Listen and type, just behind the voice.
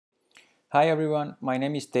Hi everyone, my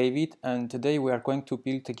name is David and today we are going to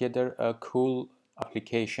build together a cool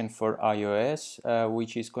application for iOS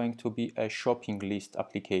which is going to be a shopping list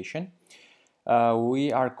application.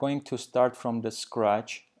 We are going to start from the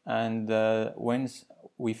scratch and once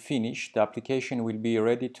we finish, the application will be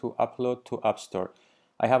ready to upload to App Store.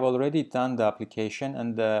 I have already done the application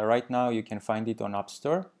and right now you can find it on App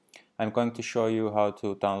Store. I'm going to show you how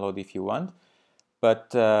to download if you want.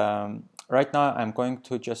 But right now I'm going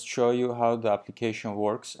to just show you how the application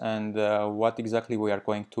works and what exactly we are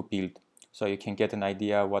going to build, so you can get an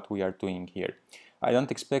idea what we are doing here. I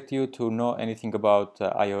don't expect you to know anything about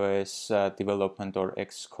iOS development or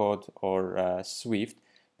Xcode or Swift,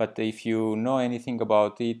 but if you know anything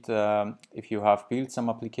about it, if you have built some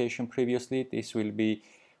application previously, this will be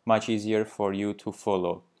much easier for you to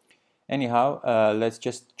follow. Anyhow, let's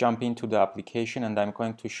just jump into the application and I'm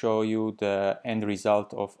going to show you the end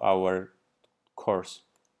result of our course.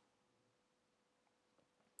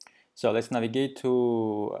 So let's navigate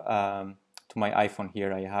to my iPhone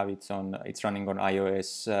here. I have it on, it's running on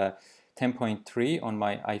iOS 10.3 on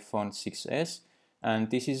my iPhone 6s,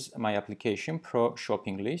 and this is my application Pro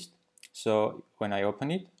Shopping List. So when I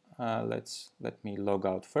open it, let me log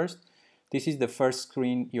out first. This is the first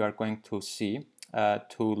screen you are going to see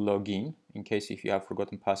to log in case if you have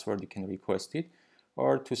forgotten password, you can request it,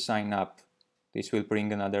 or to sign up. This will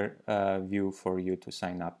bring another view for you to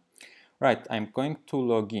sign up. Right, I'm going to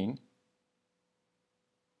log in.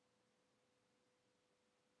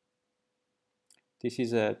 This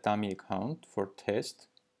is a dummy account for test.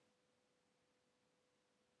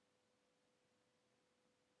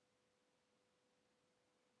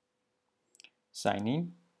 Sign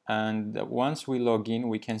in, and once we log in,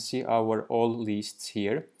 we can see our all lists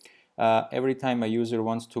here. Every time a user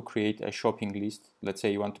wants to create a shopping list, let's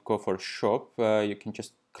say you want to go for shop, you can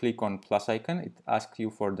just click on plus icon. It asks you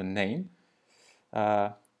for the name,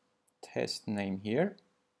 test name here.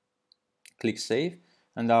 Click save,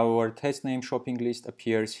 and our test name shopping list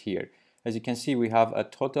appears here. As you can see, we have a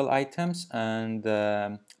total items and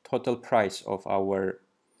total price of our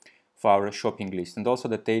shopping list, and also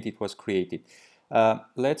the date it was created.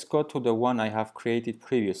 Let's go to the one I have created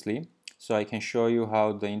previously so I can show you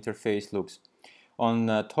how the interface looks. On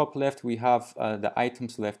the top left we have the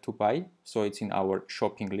items left to buy, so it's in our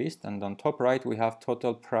shopping list, and on top right we have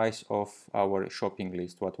total price of our shopping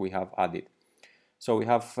list, what we have added. So we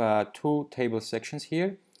have two table sections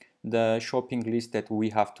here: the shopping list that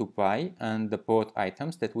we have to buy and the bought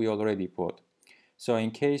items that we already bought. So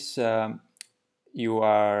in case you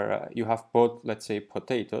have bought, let's say,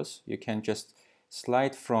 potatoes, you can just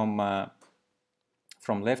slide from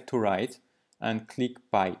left to right and click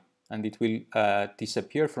buy, and it will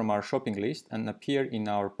disappear from our shopping list and appear in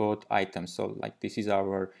our bought items. So like this is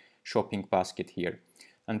our shopping basket here,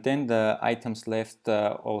 and then the items left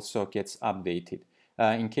also gets updated.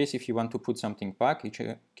 In case if you want to put something back, you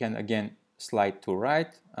can again slide to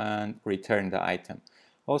right and return the item.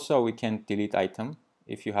 Also we can delete item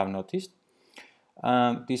if you have noticed.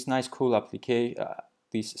 This nice cool application,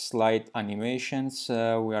 these slide animations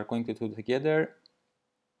we are going to do together.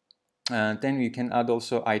 Then you can add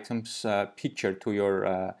also items picture to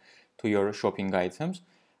your shopping items.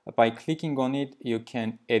 By clicking on it, you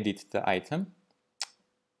can edit the item,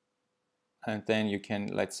 and then you can,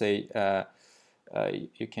 let's say,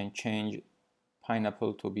 you can change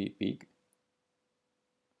pineapple to be big.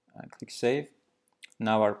 Click save.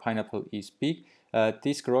 Now our pineapple is big.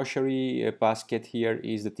 This grocery basket here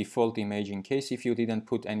is the default image in case if you didn't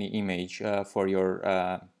put any image for your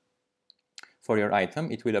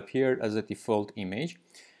item, it will appear as a default image.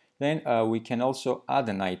 Then we can also add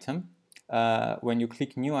an item. When you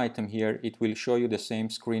click new item here, it will show you the same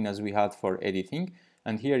screen as we had for editing,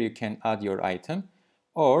 and here you can add your item,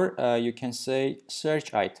 or you can say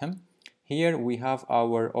search item. Here we have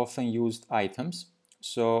our often used items.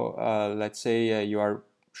 So let's say you are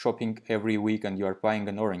shopping every week and you are buying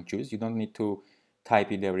an orange juice. You don't need to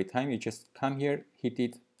type it every time. You just come here, hit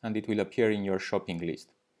it, and it will appear in your shopping list.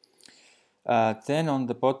 Then on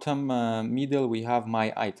the bottom middle we have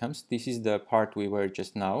my items. This is the part we were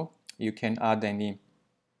just now. You can add any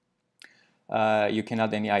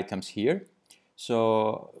items here.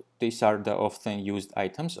 So these are the often used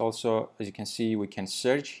items. Also, as you can see, we can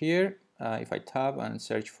search here. If I tab and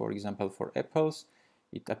search, for example, for apples,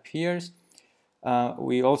 it appears.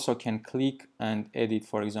 We also can click and edit,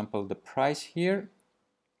 for example, the price here.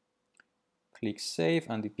 Click save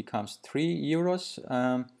and it becomes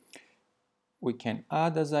 €3. We can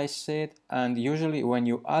add, as I said, and usually when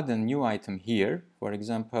you add a new item here, for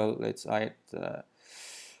example, let's add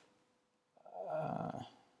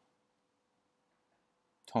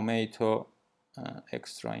tomato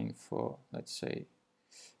extra info, let's say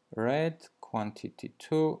red, quantity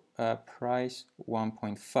 2, price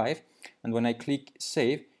 1.5, and when I click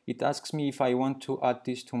save, it asks me if I want to add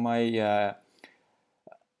this to my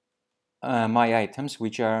my items,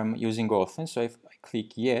 which I'm using often. So if I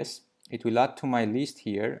click yes, it will add to my list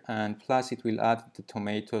here, and plus it will add the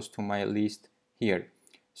tomatoes to my list here.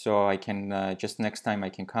 So I can just next time I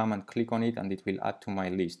can come and click on it and it will add to my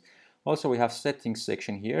list. Also, we have settings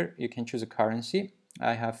section here. You can choose a currency.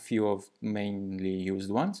 I have few of mainly used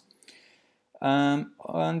ones.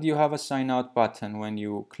 And you have a sign out button. When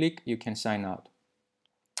you click, you can sign out.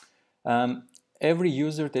 Every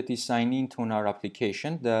user that is signed into our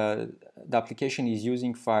application, the application is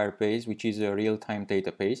using Firebase, which is a real-time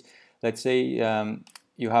database. Let's say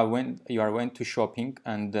you went to shopping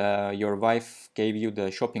and your wife gave you the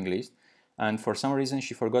shopping list, and for some reason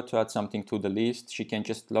she forgot to add something to the list. She can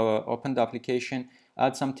just open the application,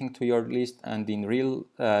 add something to your list, and in real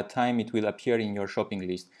time it will appear in your shopping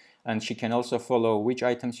list. And she can also follow which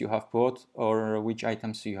items you have bought or which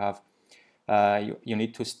items you have you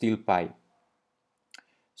need to still buy.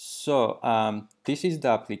 So this is the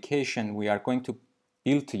application we are going to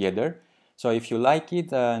build together. So if you like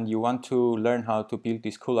it and you want to learn how to build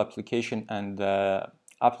this cool application and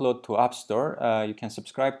upload to App Store, you can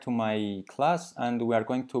subscribe to my class and we are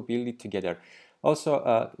going to build it together.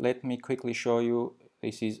 Also, let me quickly show you,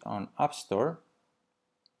 this is on App Store.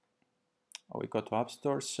 We go to App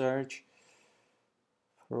Store, search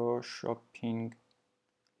Pro Shopping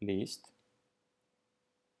List.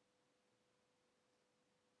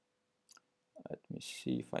 Let me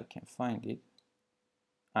see if I can find it.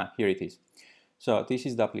 Here it is. So this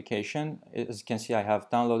is the application. As you can see, I have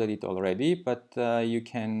downloaded it already, but you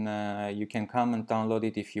can come and download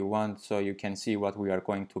it if you want, so you can see what we are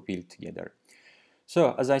going to build together.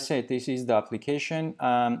 So as I said, this is the application.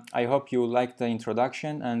 I hope you liked the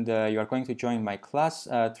introduction and you are going to join my class.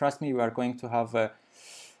 Trust me, we are going to have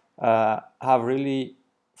really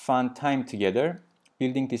fun time together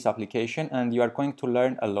building this application, and you are going to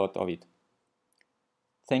learn a lot of it.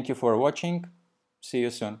 Thank you for watching. See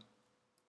you soon.